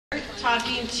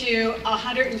talking to a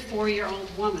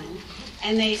 104-year-old woman,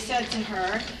 and they said to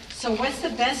her, "So what's the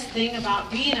best thing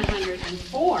about being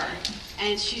 104?"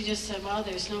 And she just said, "Well,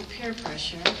 there's no peer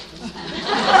pressure."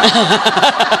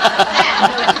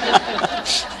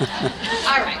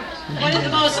 All right. One of the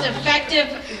most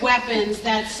effective weapons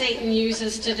that Satan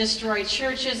uses to destroy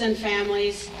churches and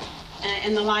families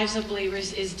and the lives of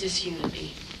believers is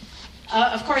disunity.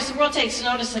 Of course, the world takes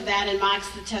notice of that and mocks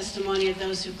the testimony of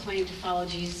those who claim to follow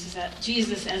Jesus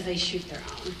as they shoot their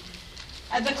own.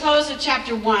 At the close of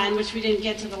chapter 1, which we didn't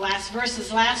get to the last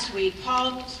verses last week,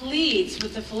 Paul pleads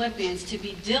with the Philippians to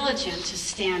be diligent to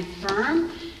stand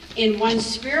firm in one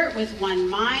spirit with one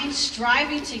mind,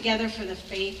 striving together for the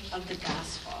faith of the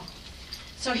gospel.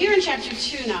 So here in chapter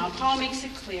 2 now, Paul makes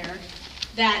it clear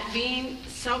that being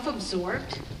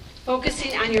self-absorbed,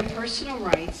 focusing on your personal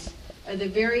rights, are the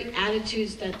very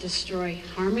attitudes that destroy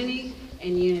harmony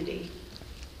and unity.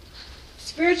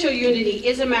 Spiritual unity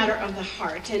is a matter of the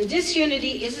heart, and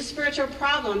disunity is a spiritual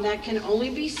problem that can only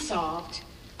be solved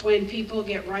when people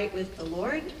get right with the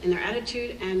Lord in their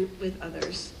attitude and with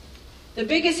others. The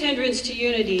biggest hindrance to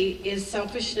unity is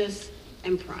selfishness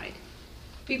and pride.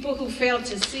 People who fail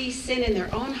to see sin in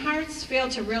their own hearts fail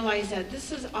to realize that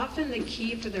this is often the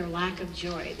key for their lack of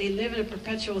joy. They live in a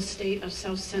perpetual state of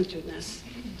self-centeredness,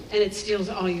 and it steals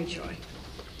all your joy.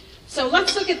 So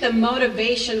let's look at the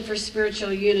motivation for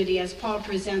spiritual unity as Paul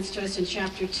presents to us in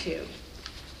chapter 2.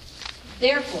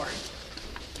 Therefore,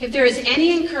 if there is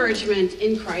any encouragement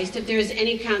in Christ, if there is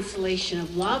any consolation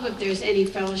of love, if there is any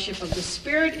fellowship of the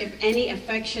Spirit, if any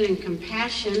affection and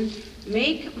compassion,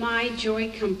 make my joy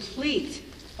complete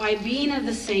by being of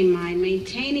the same mind,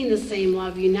 maintaining the same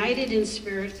love, united in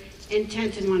spirit,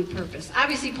 intent in one purpose.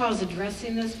 Obviously, Paul's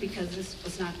addressing this because this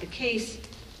was not the case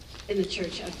in the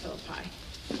church at Philippi.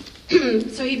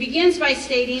 So he begins by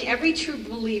stating every true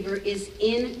believer is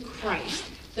in Christ.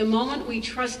 The moment we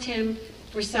trust him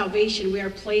for salvation, we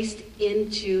are placed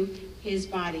into his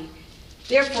body.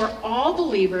 Therefore, all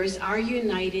believers are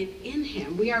united in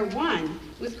him. We are one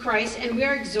with Christ, and we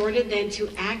are exhorted then to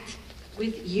act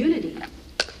with unity.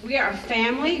 We are a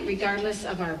family regardless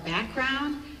of our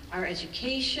background, our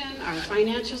education, our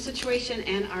financial situation,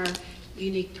 and our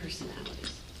unique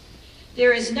personalities.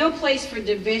 There is no place for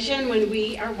division when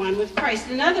we are one with Christ.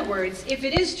 In other words, if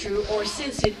it is true, or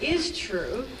since it is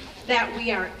true, that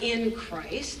we are in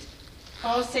Christ,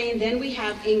 Paul's saying then we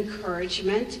have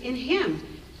encouragement in him.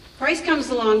 Christ comes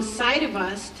alongside of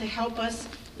us to help us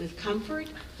with comfort,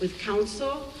 with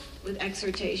counsel, with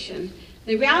exhortation.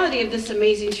 The reality of this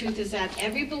amazing truth is that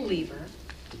every believer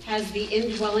has the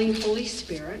indwelling Holy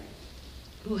Spirit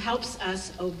who helps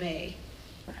us obey.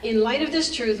 In light of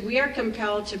this truth, we are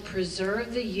compelled to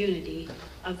preserve the unity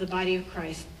of the body of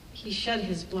Christ. He shed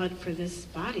his blood for this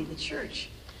body, the church.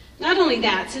 Not only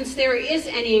that, since there is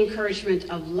any encouragement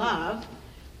of love,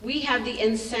 we have the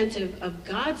incentive of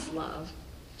God's love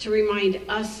to remind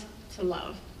us to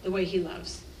love the way he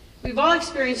loves. We've all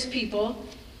experienced people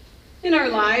in our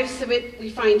lives that we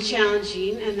find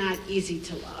challenging and not easy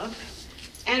to love,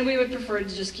 and we would prefer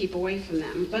to just keep away from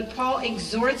them. But Paul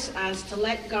exhorts us to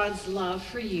let God's love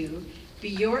for you be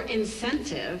your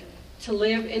incentive to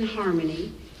live in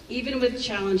harmony, even with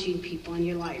challenging people in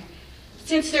your life.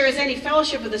 Since there is any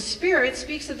fellowship of the Spirit,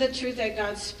 speaks of the truth that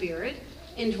God's Spirit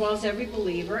indwells every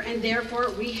believer, and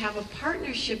therefore we have a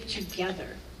partnership together.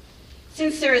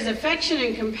 Since there is affection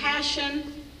and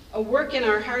compassion, a work in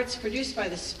our hearts produced by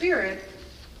the Spirit,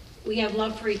 we have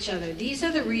love for each other. These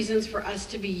are the reasons for us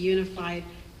to be unified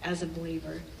as a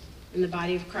believer in the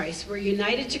body of Christ. We're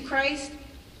united to Christ.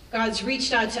 God's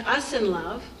reached out to us in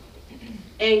love,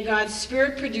 and God's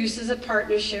Spirit produces a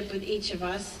partnership with each of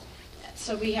us,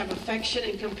 so we have affection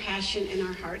and compassion in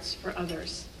our hearts for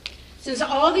others. Since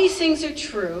all these things are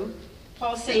true,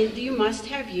 Paul's saying that you must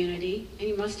have unity and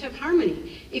you must have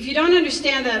harmony. If you don't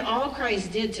understand that all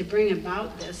Christ did to bring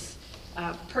about this,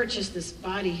 purchase this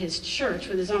body, his church,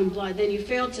 with his own blood, then you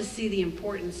fail to see the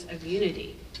importance of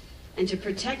unity and to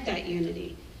protect that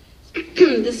unity.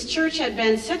 This church had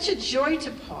been such a joy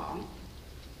to Paul,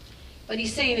 but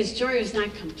he's saying his joy was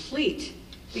not complete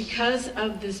because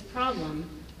of this problem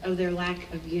of their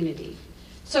lack of unity.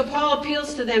 So Paul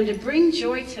appeals to them to bring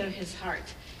joy to his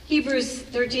heart. Hebrews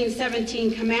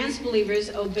 13:17 commands believers,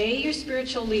 obey your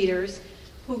spiritual leaders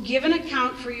who give an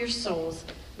account for your souls.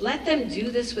 Let them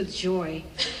do this with joy,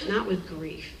 not with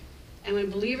grief. And when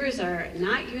believers are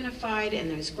not unified and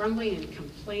there's grumbling and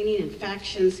complaining and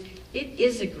factions, it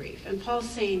is a grief. And Paul's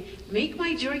saying, make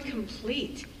my joy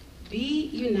complete. Be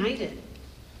united.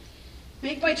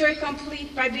 Make my joy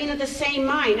complete by being of the same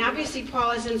mind. Obviously,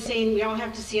 Paul isn't saying we all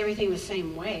have to see everything the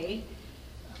same way.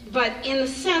 But in the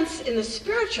sense, in the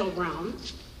spiritual realm,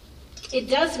 it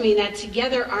does mean that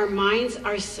together our minds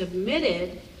are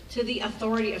submitted to the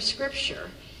authority of Scripture,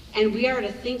 and we are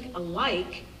to think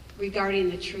alike regarding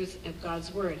the truth of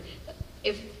God's Word.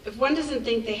 If one doesn't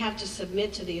think they have to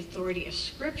submit to the authority of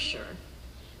Scripture,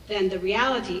 then the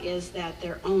reality is that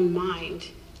their own mind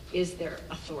is their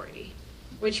authority,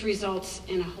 which results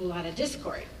in a whole lot of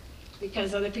discord,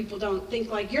 because other people don't think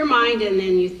like your mind, and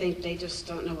then you think they just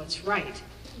don't know what's right.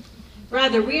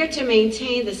 Rather, we are to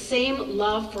maintain the same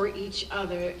love for each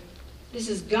other. This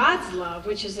is God's love,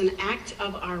 which is an act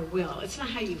of our will. It's not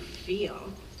how you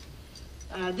feel.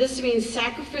 This means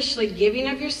sacrificially giving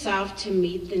of yourself to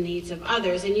meet the needs of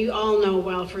others. And you all know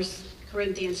well 1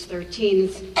 Corinthians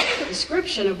 13's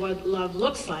description of what love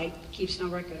looks like. Keeps no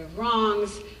record of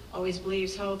wrongs, always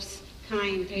believes, hopes,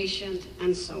 kind, patient,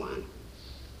 and so on.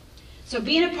 So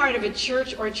being a part of a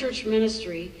church or a church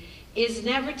ministry is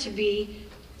never to be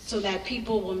so that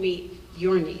people will meet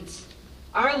your needs.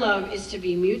 Our love is to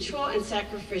be mutual and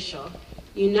sacrificial.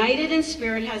 United in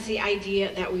spirit has the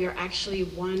idea that we are actually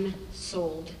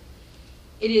one-souled.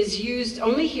 It is used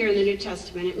only here in the New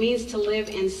Testament. It means to live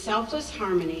in selfless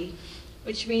harmony,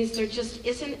 which means there just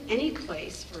isn't any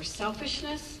place for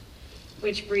selfishness,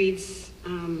 which breeds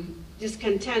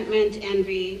discontentment,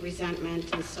 envy,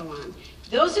 resentment, and so on.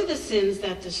 Those are the sins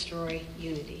that destroy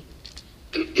unity.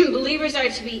 Believers are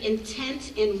to be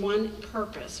intent in one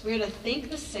purpose. We're to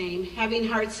think the same, having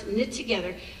hearts knit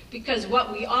together, because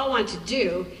what we all want to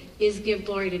do is give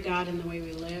glory to God in the way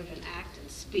we live and act and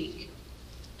speak.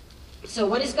 So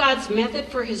what is God's method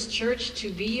for his church to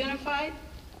be unified?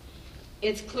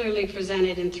 It's clearly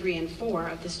presented in 3 and 4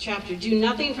 of this chapter. Do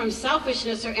nothing from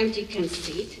selfishness or empty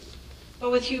conceit,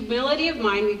 but with humility of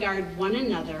mind regard one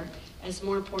another as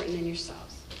more important than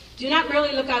yourselves. Do not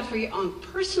merely look out for your own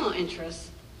personal interests,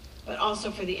 but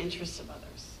also for the interests of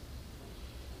others.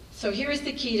 So here is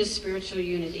the key to spiritual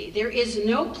unity. There is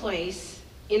no place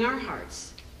in our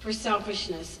hearts for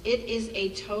selfishness. It is a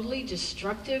totally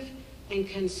destructive and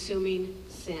consuming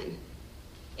sin.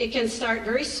 It can start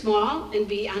very small and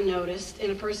be unnoticed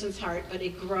in a person's heart, but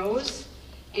it grows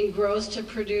and grows to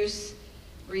produce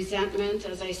resentment,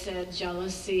 as I said,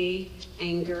 jealousy,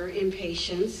 anger,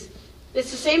 impatience. It's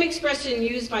the same expression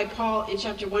used by Paul in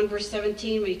chapter 1, verse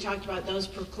 17, when he talked about those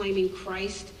proclaiming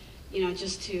Christ,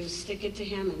 just to stick it to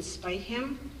him and spite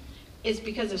him. It's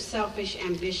because of selfish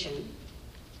ambition.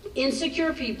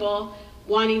 Insecure people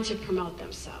wanting to promote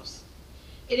themselves.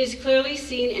 It is clearly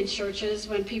seen in churches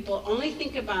when people only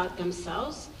think about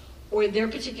themselves or their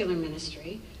particular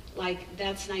ministry, like,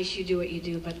 that's nice you do what you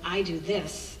do, but I do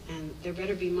this, and there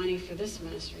better be money for this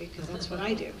ministry, because that's what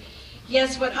I do.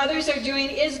 Yes, what others are doing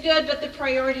is good, but the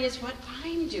priority is what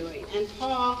I'm doing. And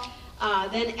Paul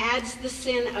then adds the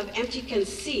sin of empty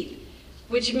conceit,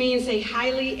 which means a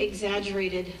highly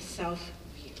exaggerated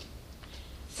self-view.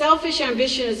 Selfish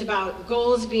ambition is about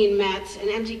goals being met, and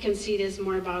empty conceit is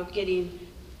more about getting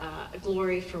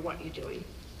glory for what you're doing.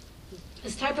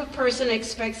 This type of person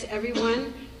expects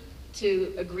everyone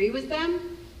to agree with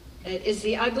them. It is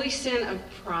the ugly sin of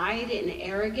pride and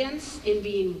arrogance in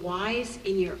being wise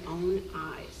in your own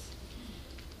eyes.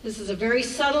 This is a very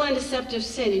subtle and deceptive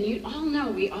sin, and you all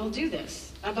know we all do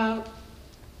this about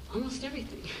almost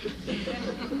everything.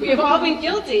 We have all been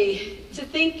guilty. To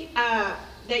think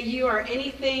that you are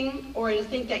anything, or to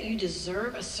think that you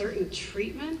deserve a certain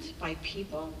treatment by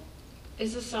people,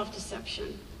 is a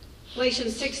self-deception.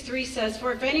 Galatians 6:3 says,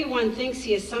 "For if anyone thinks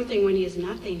he is something when he is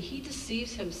nothing, he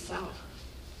deceives himself."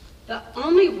 The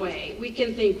only way we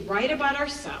can think right about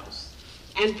ourselves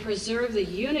and preserve the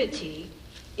unity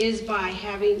is by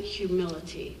having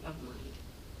humility of mind.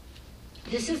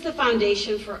 This is the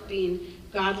foundation for being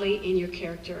godly in your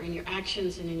character, in your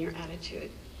actions, and in your attitude.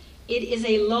 It is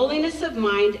a lowliness of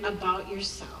mind about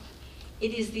yourself.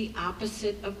 It is the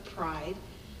opposite of pride.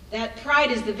 That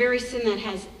pride is the very sin that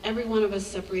has every one of us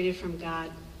separated from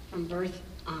God from birth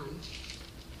on,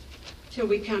 till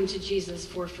we come to Jesus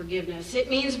for forgiveness. It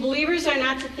means believers are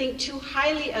not to think too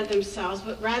highly of themselves,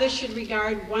 but rather should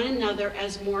regard one another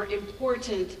as more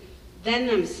important than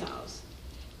themselves.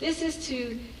 This is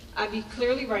to be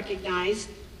clearly recognized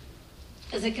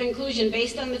as a conclusion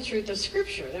based on the truth of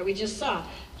Scripture that we just saw.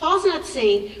 Paul's not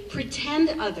saying pretend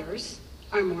others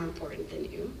are more important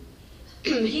than you.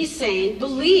 He's saying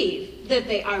believe that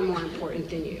they are more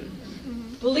important than you.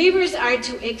 Believers are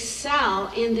to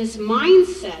excel in this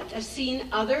mindset of seeing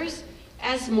others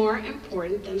as more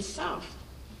important than self.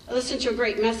 I listened to a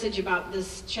great message about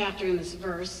this chapter in this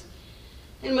verse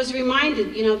and was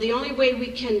reminded, the only way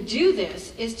we can do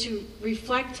this is to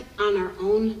reflect on our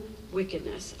own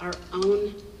wickedness, our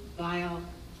own vile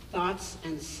thoughts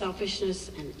and selfishness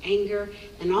and anger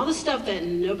and all the stuff that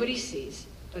nobody sees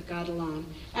but God alone.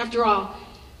 After all,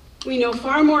 we know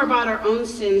far more about our own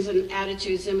sins and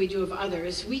attitudes than we do of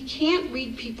others. We can't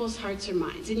read people's hearts or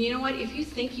minds. And you know what? If you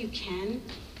think you can,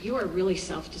 you are really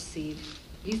self-deceived.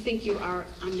 You think you are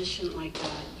omniscient like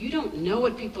God. You don't know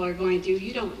what people are going through.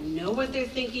 You don't know what they're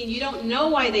thinking. You don't know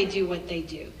why they do what they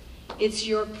do. It's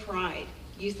your pride.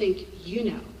 You think you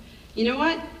know. You know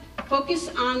what? Focus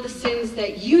on the sins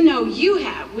that you know you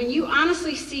have. When you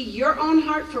honestly see your own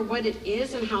heart for what it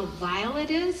is and how vile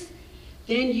it is,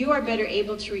 then you are better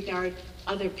able to regard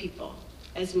other people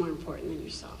as more important than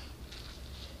yourself.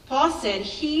 Paul said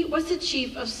he was the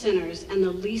chief of sinners and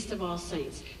the least of all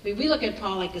saints. I mean, we look at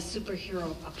Paul like a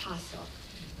superhero apostle,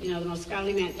 the most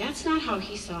godly man. That's not how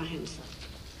he saw himself.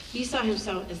 He saw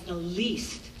himself as the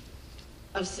least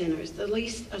of sinners, the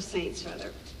least of saints,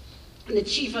 rather, and the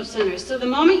chief of sinners. So the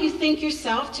moment you think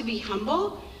yourself to be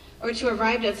humble or to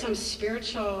arrive at some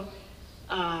spiritual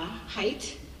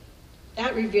height,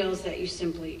 that reveals that you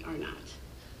simply are not.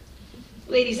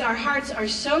 Ladies, our hearts are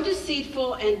so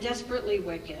deceitful and desperately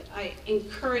wicked. I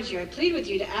encourage you, I plead with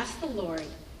you to ask the Lord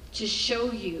to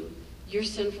show you your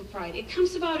sinful pride. It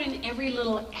comes about in every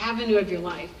little avenue of your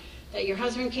life, that your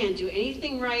husband can't do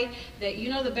anything right, that you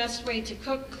know the best way to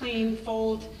cook, clean,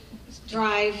 fold,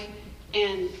 drive,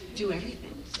 and do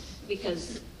everything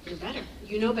because you're better.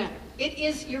 You know better. It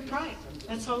is your pride.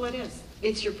 That's all it is.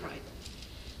 It's your pride.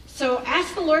 So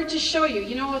ask the Lord to show you.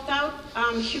 Without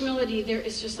humility, there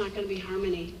is just not going to be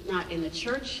harmony, not in the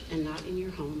church and not in your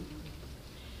home.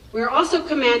 We're also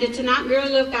commanded to not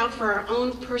merely look out for our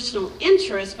own personal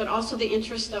interests, but also the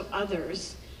interest of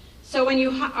others. So when you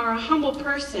are a humble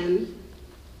person,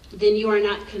 then you are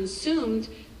not consumed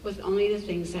with only the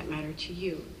things that matter to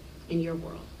you in your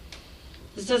world.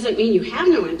 This doesn't mean you have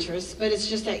no interests, but it's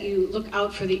just that you look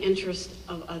out for the interest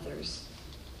of others.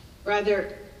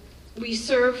 Rather, we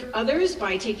serve others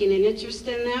by taking an interest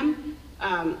in them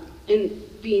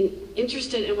and being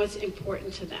interested in what's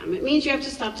important to them. It means you have to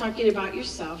stop talking about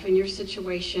yourself and your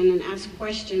situation and ask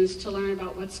questions to learn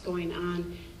about what's going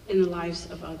on in the lives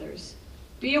of others.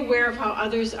 Be aware of how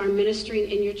others are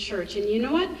ministering in your church. And you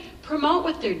know what? Promote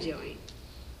what they're doing.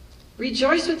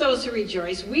 Rejoice with those who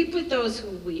rejoice. Weep with those who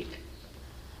weep.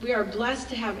 We are blessed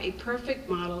to have a perfect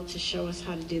model to show us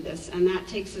how to do this. And that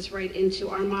takes us right into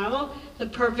our model, the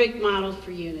perfect model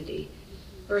for unity.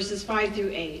 Verses 5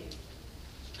 through 8.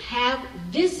 Have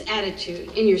this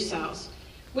attitude in yourselves,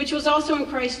 which was also in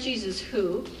Christ Jesus,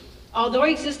 who, although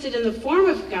he existed in the form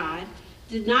of God,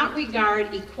 did not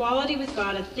regard equality with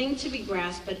God a thing to be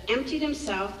grasped, but emptied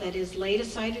himself, that is, laid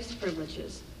aside his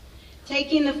privileges,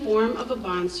 taking the form of a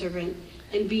bondservant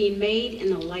and being made in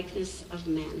the likeness of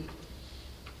men.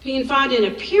 Being found in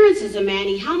appearance as a man,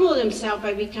 he humbled himself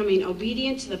by becoming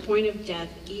obedient to the point of death,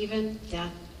 even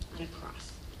death on a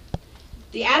cross.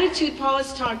 The attitude Paul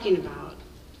is talking about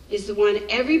is the one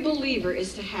every believer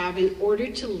is to have in order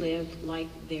to live like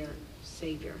their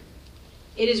Savior.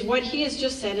 It is what he has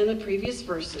just said in the previous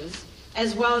verses,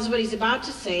 as well as what he's about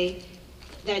to say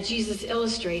that Jesus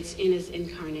illustrates in his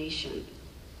incarnation.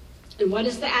 And what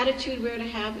is the attitude we're to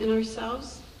have in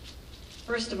ourselves?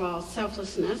 First of all,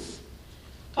 selflessness.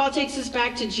 Paul takes us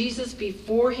back to Jesus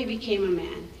before he became a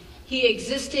man. He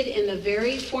existed in the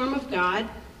very form of God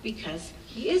because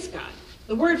he is God.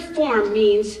 The word form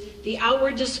means the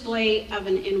outward display of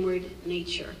an inward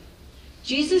nature.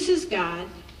 Jesus is God.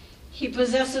 He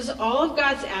possesses all of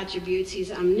God's attributes.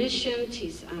 He's omniscient,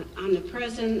 he's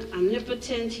omnipresent,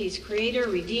 omnipotent, he's creator,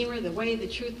 redeemer, the way, the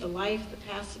truth, the life, the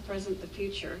past, the present, the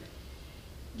future.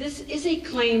 This is a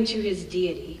claim to his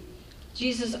deity.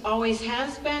 Jesus always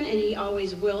has been and he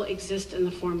always will exist in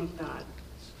the form of God.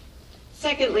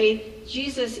 Secondly,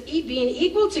 Jesus, being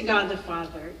equal to God the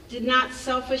Father, did not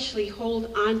selfishly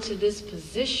hold on to this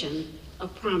position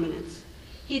of prominence.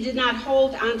 He did not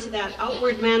hold on to that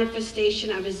outward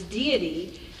manifestation of his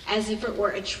deity as if it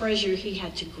were a treasure he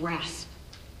had to grasp.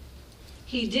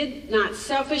 He did not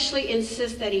selfishly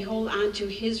insist that he hold on to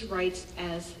his rights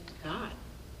as God.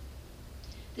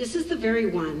 This is the very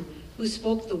one who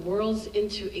spoke the worlds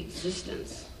into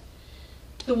existence,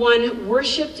 the one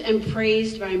worshipped and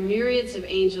praised by myriads of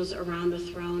angels around the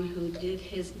throne who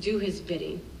do his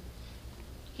bidding.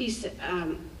 He's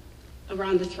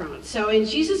around the throne. So in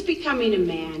Jesus becoming a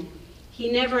man,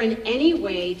 he never in any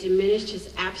way diminished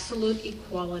his absolute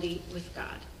equality with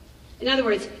God. In other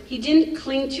words, he didn't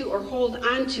cling to or hold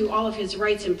on to all of his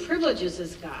rights and privileges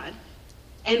as God.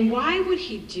 And why would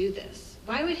he do this?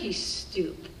 Why would he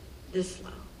stoop this low?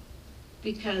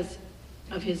 Because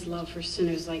of his love for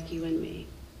sinners like you and me.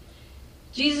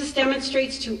 Jesus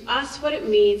demonstrates to us what it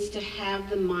means to have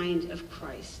the mind of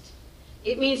Christ.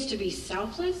 It means to be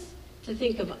selfless, to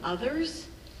think of others,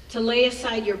 to lay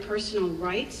aside your personal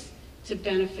rights to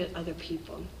benefit other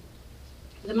people.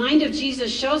 The mind of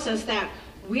Jesus shows us that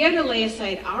we are to lay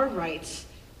aside our rights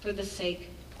for the sake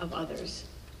of others.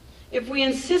 If we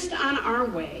insist on our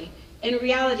way, in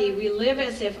reality, we live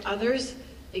as if others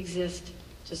exist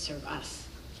to serve us.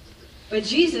 But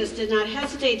Jesus did not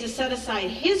hesitate to set aside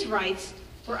his rights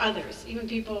for others, even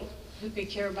people who could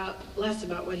care less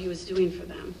about what he was doing for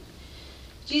them.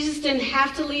 Jesus didn't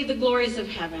have to leave the glories of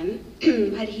heaven,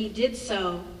 but he did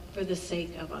so for the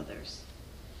sake of others.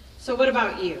 So what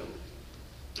about you?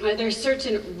 Are there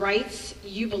certain rights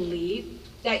you believe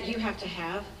that you have to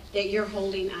have, that you're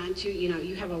holding on to? You know,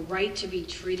 you have a right to be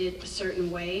treated a certain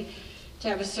way, to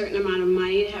have a certain amount of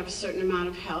money, to have a certain amount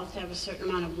of health, to have a certain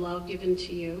amount of love given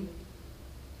to you.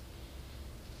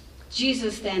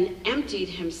 Jesus then emptied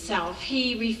himself.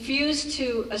 He refused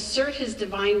to assert his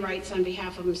divine rights on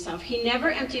behalf of himself. He never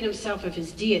emptied himself of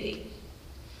his deity.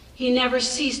 He never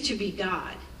ceased to be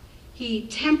God. He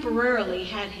temporarily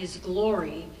had his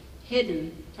glory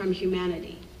hidden from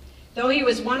humanity. Though he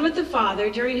was one with the Father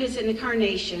during his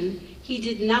incarnation, he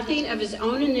did nothing of his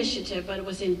own initiative, but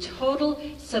was in total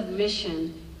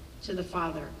submission to the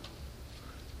Father.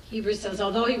 Hebrews says,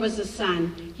 although he was the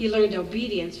Son, he learned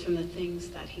obedience from the things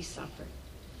that he suffered.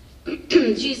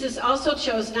 Jesus also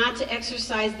chose not to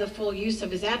exercise the full use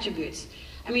of his attributes.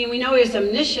 I mean, we know he was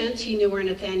omniscient. He knew where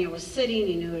Nathanael was sitting.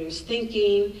 He knew what he was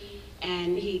thinking.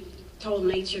 And he told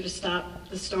nature to stop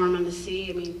the storm on the sea.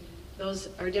 I mean, those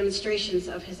are demonstrations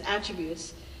of his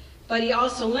attributes. But he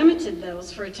also limited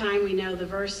those for a time. We know the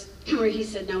verse where he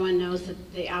said, no one knows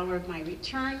the hour of my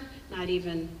return, not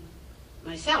even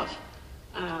myself.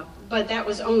 But that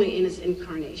was only in his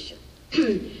incarnation.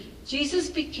 Jesus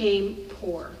became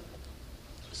poor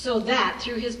so that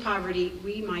through his poverty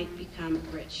we might become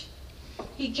rich.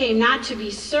 He came not to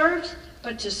be served,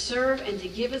 but to serve and to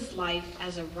give his life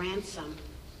as a ransom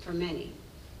for many.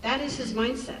 That is his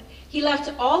mindset. He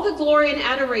left all the glory and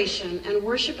adoration and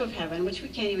worship of heaven, which we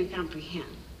can't even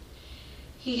comprehend.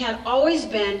 He had always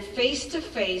been face to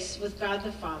face with God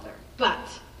the Father.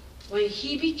 But when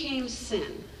he became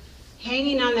sin,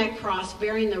 hanging on that cross,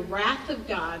 bearing the wrath of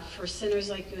God for sinners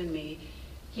like you and me,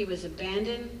 he was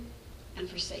abandoned and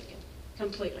forsaken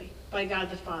completely by God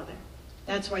the Father.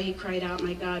 That's why he cried out,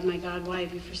 my God, why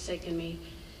have you forsaken me?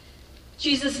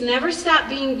 Jesus never stopped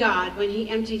being God when he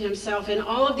emptied himself in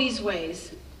all of these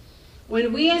ways.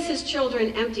 When we as his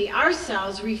children empty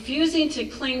ourselves, refusing to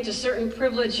cling to certain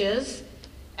privileges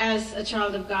as a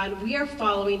child of God, we are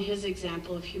following his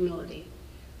example of humility.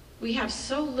 We have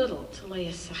so little to lay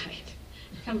aside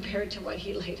compared to what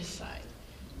he laid aside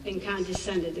and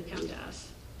condescended to come to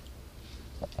us.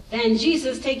 Then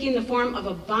Jesus, taking the form of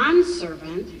a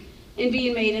bondservant and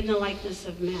being made in the likeness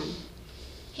of men.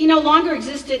 He no longer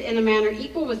existed in a manner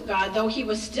equal with God, though he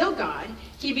was still God.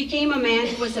 He became a man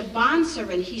who was a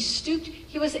bondservant. He stooped.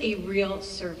 He was a real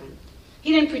servant.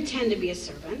 He didn't pretend to be a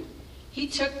servant. He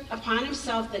took upon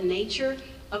himself the nature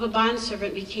of a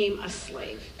bondservant, became a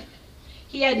slave.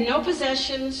 He had no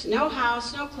possessions, no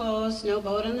house, no clothes, no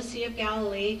boat on the Sea of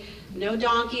Galilee, no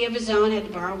donkey of his own, had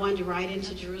to borrow one to ride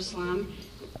into Jerusalem,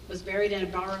 was buried in a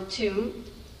borrowed tomb.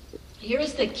 Here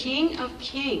is the King of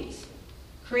Kings,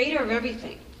 creator of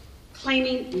everything,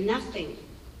 claiming nothing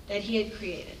that he had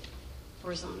created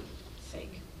for his own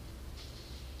sake.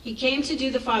 He came to do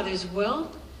the Father's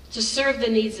will, to serve the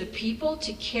needs of people,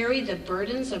 to carry the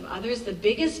burdens of others. The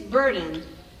biggest burden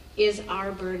is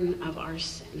our burden of our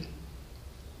sin.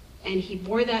 And he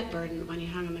bore that burden when he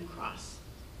hung on the cross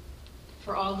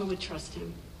for all who would trust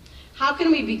him. How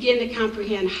can we begin to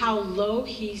comprehend how low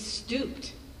he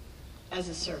stooped as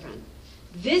a servant?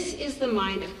 This is the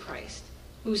mind of Christ,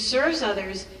 who serves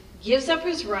others, gives up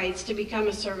his rights to become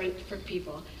a servant for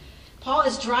people. Paul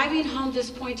is driving home this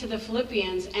point to the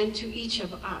Philippians and to each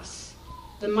of us.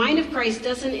 The mind of Christ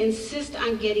doesn't insist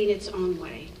on getting its own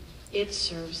way. It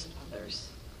serves others.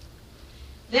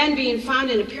 Then, being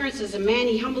found in appearance as a man,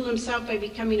 he humbled himself by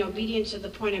becoming obedient to the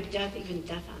point of death, even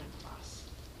death on a cross.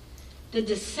 The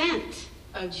descent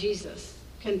of Jesus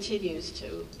continues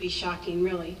to be shocking,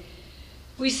 really.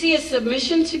 We see a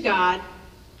submission to God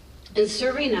and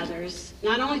serving others.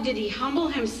 Not only did he humble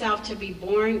himself to be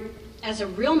born as a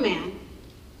real man,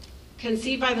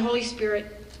 conceived by the Holy Spirit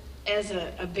as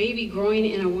a baby growing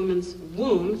in a woman's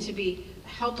womb, to be a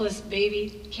helpless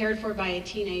baby cared for by a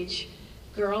teenage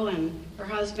girl and her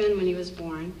husband when he was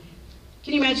born.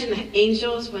 Can you imagine the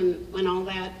angels when all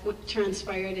that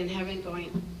transpired in heaven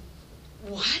going,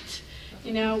 what?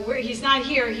 Where he's not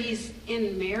here, he's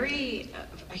in Mary,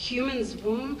 a human's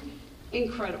womb.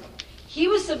 Incredible. He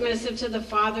was submissive to the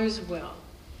Father's will.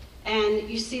 And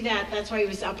you see that's why he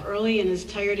was up early in his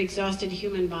tired, exhausted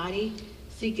human body,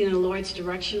 seeking the Lord's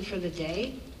direction for the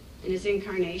day in his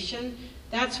incarnation.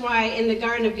 That's why in the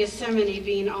Garden of Gethsemane,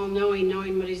 being all-knowing,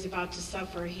 knowing what he's about to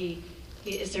suffer,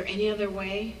 is there any other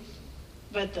way?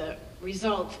 But the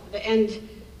result, the end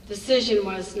decision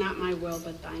was, not my will,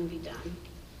 but thine be done.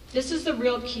 This is the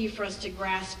real key for us to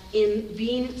grasp in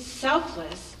being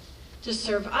selfless to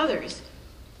serve others.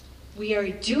 We are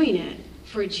doing it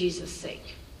for Jesus'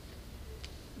 sake.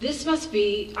 This must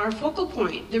be our focal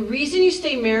point. The reason you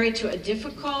stay married to a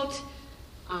difficult,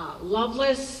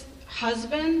 loveless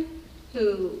husband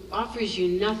who offers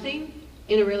you nothing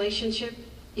in a relationship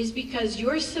is because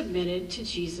you're submitted to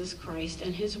Jesus Christ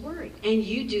and his word. And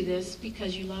you do this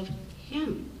because you love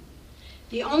him.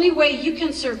 The only way you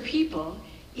can serve people,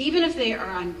 even if they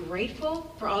are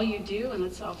ungrateful for all you do, and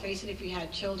let's all face it, if you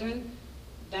had children,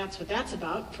 that's what that's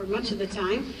about for much of the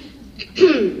time.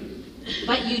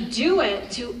 But you do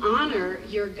it to honor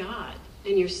your God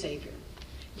and your Savior.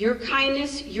 Your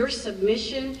kindness, your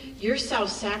submission, your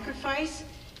self-sacrifice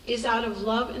is out of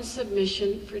love and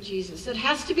submission for Jesus. It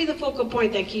has to be the focal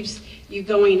point that keeps you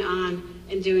going on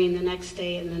and doing the next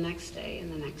day and the next day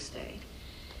and the next day.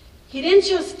 He didn't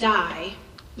just die.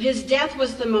 His death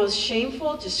was the most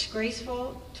shameful,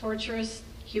 disgraceful, torturous,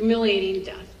 humiliating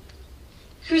death.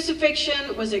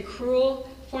 Crucifixion was a cruel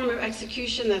form of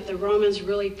execution that the Romans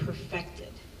really perfected.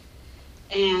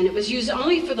 And it was used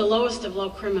only for the lowest of low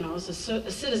criminals. A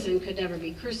citizen could never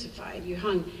be crucified. You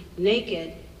hung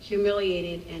naked,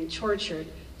 humiliated, and tortured,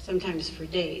 sometimes for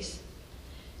days.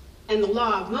 And the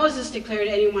law of Moses declared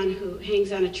anyone who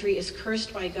hangs on a tree is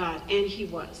cursed by God, and he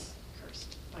was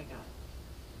cursed by God.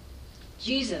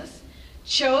 Jesus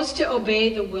chose to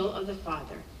obey the will of the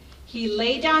Father. He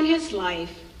laid down his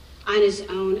life on his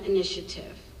own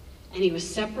initiative, and he was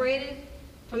separated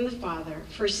from the Father,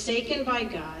 forsaken by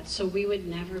God, so we would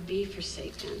never be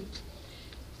forsaken.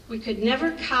 We could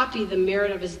never copy the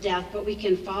merit of his death, but we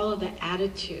can follow the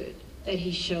attitude that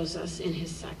he shows us in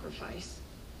his sacrifice.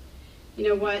 You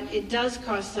know what? It does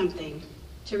cost something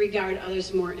to regard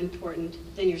others more important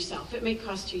than yourself. It may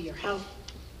cost you your health.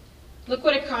 Look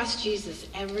what it cost Jesus,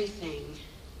 everything.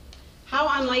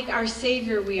 How unlike our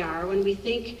Savior we are when we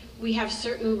think we have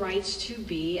certain rights to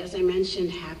be, as I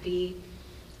mentioned, happy,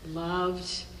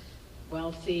 loved,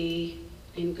 wealthy,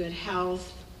 in good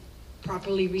health,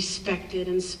 properly respected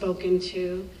and spoken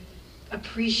to,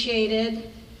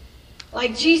 appreciated.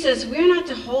 Like Jesus, we're not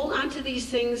to hold on to these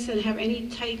things and have any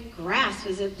tight grasp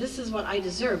as if this is what I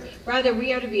deserve. Rather,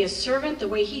 we are to be a servant the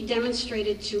way he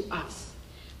demonstrated to us.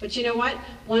 But you know what?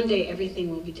 One day everything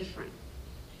will be different.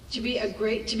 To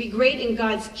be great in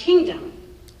God's kingdom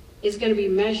is going to be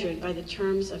measured by the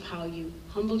terms of how you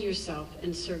humbled yourself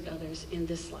and served others in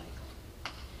this life.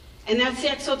 And that's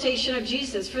the exaltation of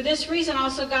Jesus. For this reason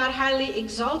also God highly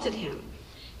exalted him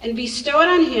and bestowed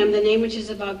on him the name which is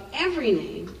above every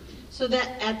name, so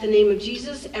that at the name of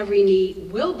Jesus every knee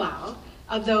will bow,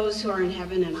 of those who are in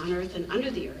heaven and on earth and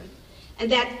under the earth,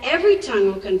 and that every tongue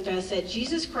will confess that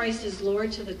Jesus Christ is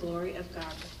Lord, to the glory of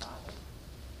God the Father.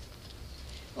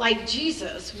 Like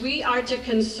Jesus, we are to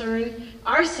concern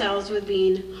ourselves with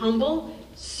being humble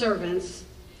servants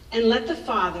and let the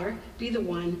Father be the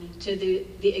one to do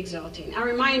the exalting. I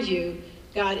remind you,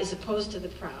 God is opposed to the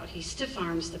proud. He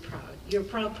stiff-arms the proud. You're a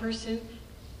proud person,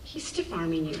 he's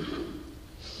stiff-arming you.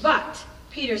 But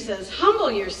Peter says,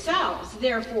 humble yourselves,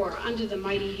 therefore, under the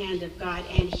mighty hand of God,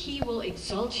 and he will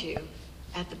exalt you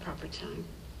at the proper time.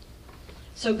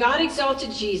 So God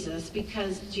exalted Jesus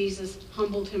because Jesus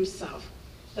humbled himself.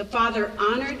 The Father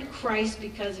honored Christ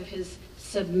because of his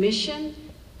submission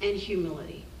and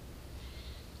humility.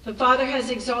 The Father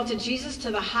has exalted Jesus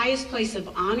to the highest place of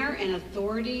honor and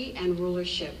authority and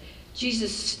rulership.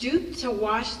 Jesus stooped to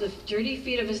wash the dirty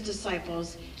feet of his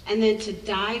disciples and then to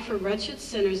die for wretched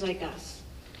sinners like us.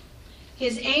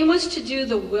 His aim was to do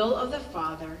the will of the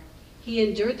Father. He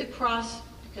endured the cross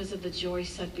because of the joy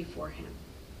set before him.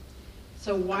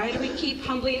 So why do we keep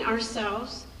humbling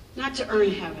ourselves? Not to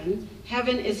earn heaven.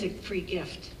 Heaven is a free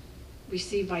gift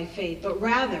received by faith, but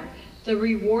rather the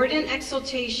reward and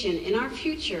exaltation in our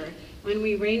future when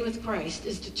we reign with Christ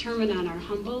is determined on our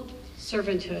humble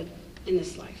servanthood in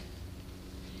this life.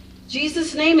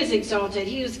 Jesus' name is exalted.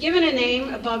 He was given a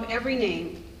name above every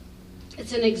name.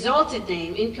 It's an exalted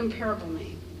name, incomparable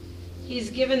name. He's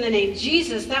given the name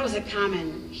Jesus. That was a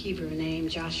common Hebrew name,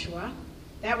 Joshua.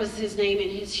 That was his name in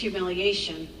his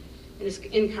humiliation. in his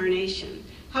incarnation.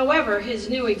 However, his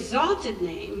new exalted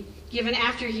name, given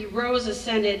after he rose,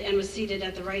 ascended, and was seated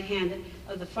at the right hand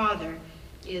of the Father,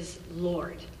 is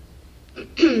Lord.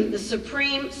 The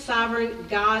supreme sovereign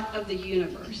God of the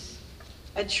universe,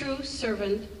 a true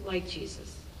servant like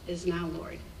Jesus, is now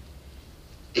Lord.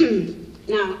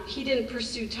 Now, he didn't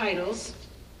pursue titles,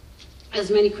 as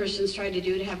many Christians try to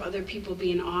do, to have other people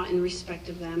be in awe and respect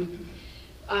of them.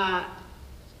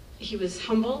 He was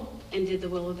humble and did the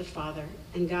will of the Father,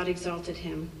 and God exalted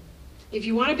him. If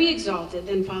you want to be exalted,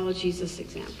 then follow Jesus'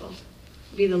 example.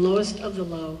 Be the lowest of the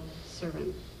low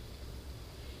servant.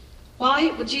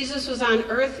 While Jesus was on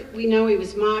earth, we know he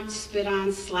was mocked, spit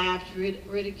on, slapped,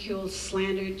 ridiculed,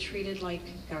 slandered, treated like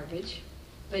garbage.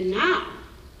 But now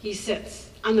he sits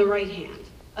on the right hand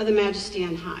of the Majesty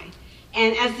on high.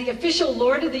 And as the official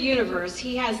Lord of the universe,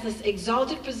 he has this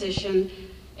exalted position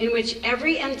in which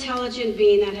every intelligent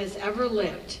being that has ever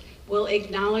lived will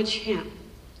acknowledge him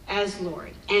as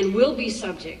Lord and will be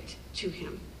subject to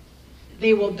him.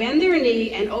 They will bend their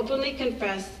knee and openly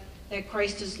confess that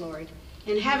Christ is Lord.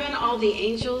 In heaven, all the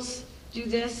angels do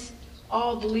this.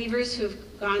 All believers who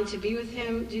have gone to be with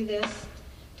him do this.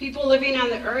 People living on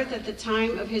the earth at the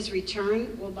time of his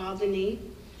return will bow the knee.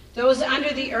 Those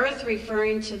under the earth,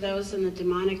 referring to those in the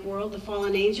demonic world, the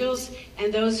fallen angels,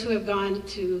 and those who have gone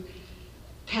to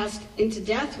passed into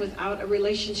death without a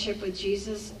relationship with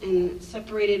Jesus and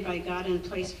separated by God in a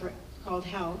place called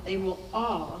hell, they will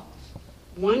all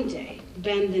one day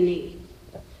bend the knee.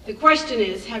 The question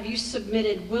is, have you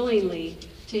submitted willingly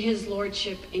to his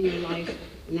lordship in your life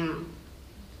now?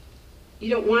 You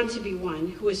don't want to be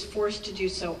one who is forced to do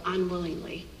so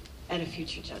unwillingly at a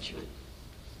future judgment.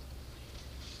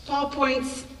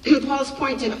 Paul's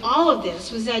point in all of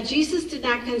this was that Jesus did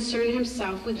not concern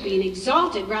himself with being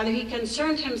exalted. Rather, he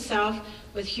concerned himself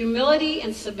with humility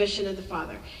and submission to the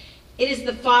Father. It is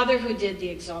the Father who did the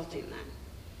exalting then.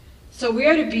 So we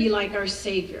are to be like our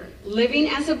Savior. Living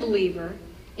as a believer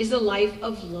is a life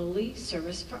of lowly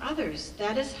service for others.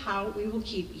 That is how we will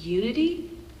keep unity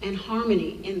and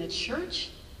harmony in the church,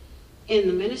 in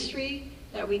the ministry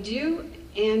that we do,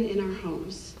 and in our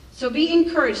homes. So be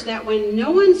encouraged that when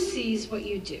no one sees what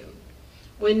you do,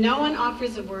 when no one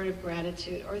offers a word of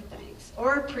gratitude or thanks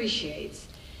or appreciates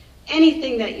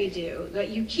anything that you do, that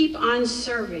you keep on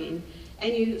serving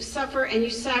and you suffer and you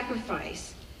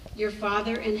sacrifice, your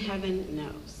Father in heaven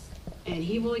knows, and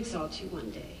he will exalt you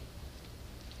one day.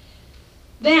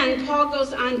 Then Paul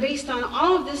goes on, based on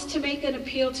all of this, to make an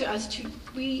appeal to us.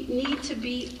 We need to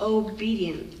be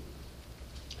obedient.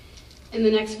 In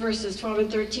the next verses, 12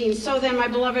 and 13, so then, my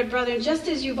beloved brethren, just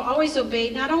as you've always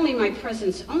obeyed, not only my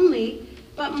presence only,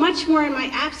 but much more in my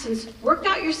absence, work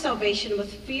out your salvation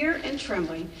with fear and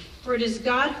trembling, for it is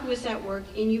God who is at work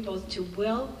in you both to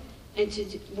will and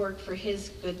to work for his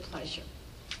good pleasure.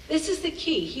 This is the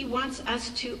key. He wants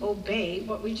us to obey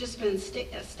what we've just been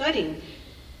studying.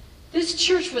 This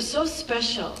church was so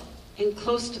special and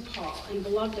close to Paul and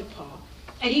beloved of Paul.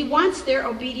 And he wants their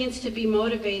obedience to be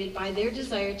motivated by their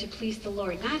desire to please the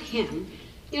Lord, not him.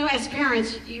 You know, as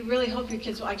parents, you really hope your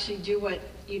kids will actually do what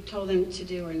you told them to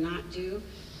do or not do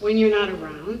when you're not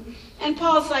around. And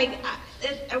Paul's like,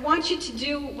 I want you to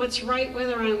do what's right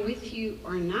whether I'm with you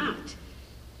or not.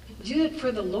 Do it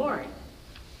for the Lord.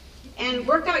 And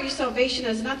work out your salvation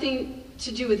has nothing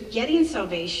to do with getting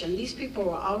salvation. These people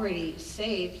were already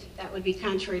saved. That would be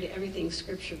contrary to everything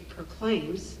Scripture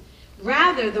proclaims.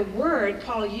 Rather, the word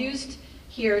Paul used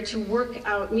here to work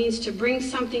out means to bring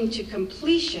something to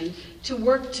completion, to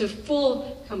work to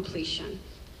full completion.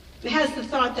 It has the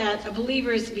thought that a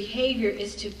believer's behavior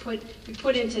is to be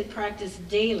put into practice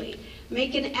daily.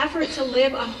 Make an effort to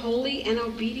live a holy and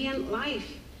obedient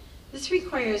life. This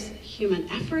requires human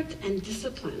effort and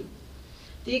discipline.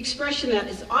 The expression that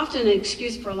is often an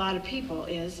excuse for a lot of people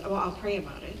is, oh, I'll pray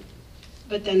about it,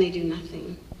 but then they do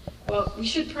nothing. Well, we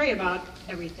should pray about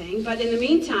everything, but in the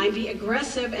meantime, be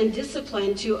aggressive and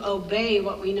disciplined to obey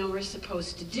what we know we're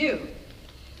supposed to do.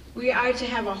 We are to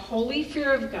have a holy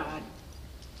fear of God,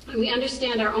 and we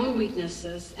understand our own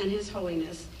weaknesses and his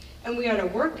holiness, and we are to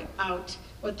work out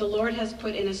what the Lord has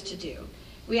put in us to do.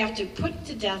 We have to put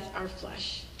to death our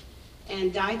flesh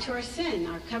and die to our sin,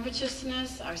 our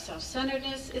covetousness, our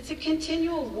self-centeredness. It's a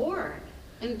continual war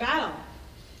and battle.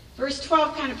 Verse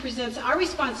 12 kind of presents our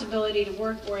responsibility to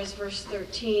work, whereas verse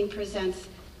 13 presents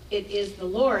it is the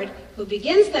Lord who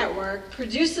begins that work,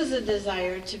 produces a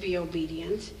desire to be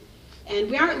obedient, and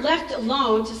we aren't left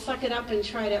alone to suck it up and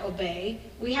try to obey.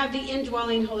 We have the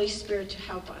indwelling Holy Spirit to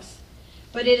help us.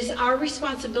 But it is our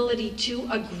responsibility to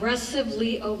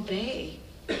aggressively obey.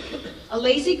 A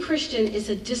lazy Christian is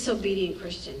a disobedient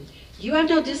Christian. You have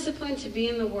no discipline to be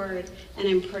in the Word and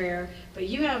in prayer, but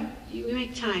you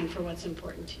make time for what's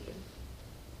important to you.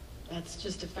 That's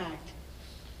just a fact.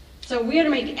 So we are to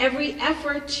make every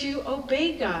effort to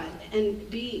obey God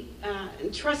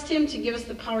and trust Him to give us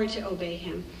the power to obey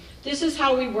Him. This is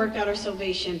how we work out our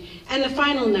salvation. And the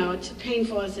final note,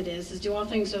 painful as it is do all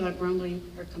things without grumbling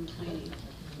or complaining.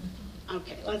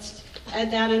 Okay, let's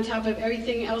add that on top of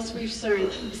everything else we've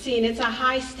seen. It's a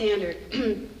high standard.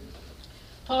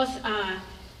 Paul's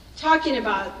talking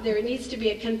about there needs to be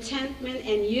a contentment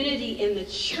and unity in the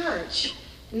church,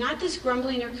 not this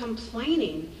grumbling or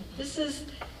complaining. This is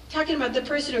talking about the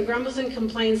person who grumbles and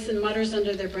complains and mutters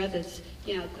under their breath. It's,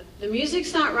 the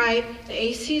music's not right, the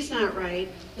AC's not right,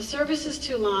 the service is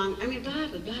too long. I mean, blah, blah,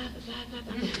 blah, blah,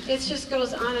 blah, blah. It just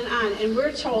goes on. And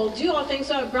we're told, do all things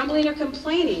without grumbling or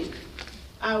complaining.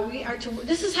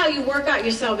 This is how you work out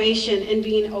your salvation and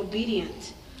being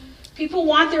obedient. People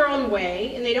want their own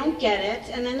way, and they don't get it,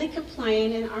 and then they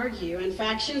complain and argue, and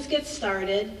factions get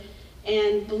started,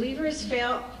 and believers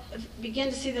begin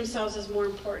to see themselves as more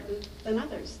important than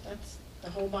others. That's the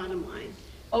whole bottom line.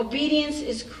 Obedience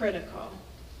is critical,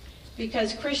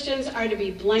 because Christians are to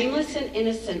be blameless and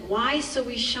innocent. Why? So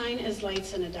we shine as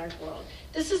lights in a dark world.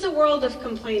 This is a world of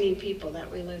complaining people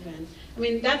that we live in. I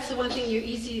mean, that's the one thing you're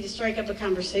easy to strike up a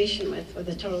conversation with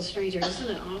a total stranger. Isn't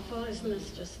it awful? Isn't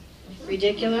this just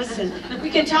ridiculous? And we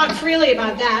can talk freely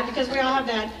about that because we all have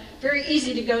that very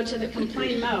easy to go to the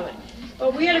complain mode.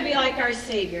 But we are to be like our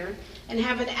Savior and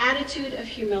have an attitude of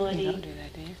humility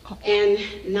and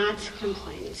not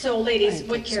complaining. So, ladies,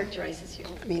 what characterizes you?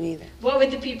 Me neither. What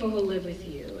would the people who live with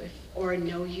you or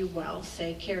know you well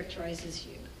say characterizes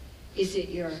you? Is it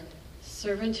your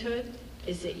servanthood?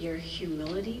 Is it your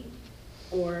humility?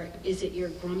 Or is it your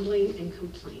grumbling and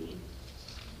complaining?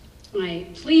 I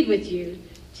plead with you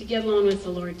to get along with the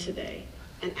Lord today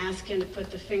and ask Him to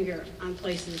put the finger on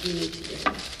places you need to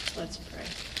do. Let's pray.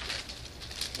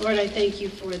 Lord, I thank you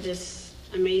for this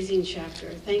amazing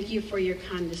chapter. Thank you for your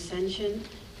condescension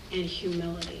and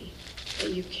humility,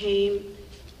 that you came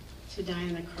to die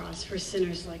on the cross for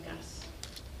sinners like us.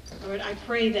 Lord, I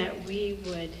pray that we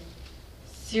would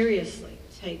seriously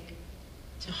take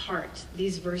to heart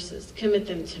these verses, commit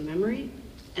them to memory,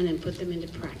 and then put them into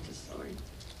practice, Lord,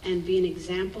 and be an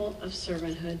example of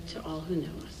servanthood to all who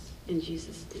know us. In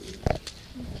Jesus'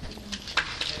 name.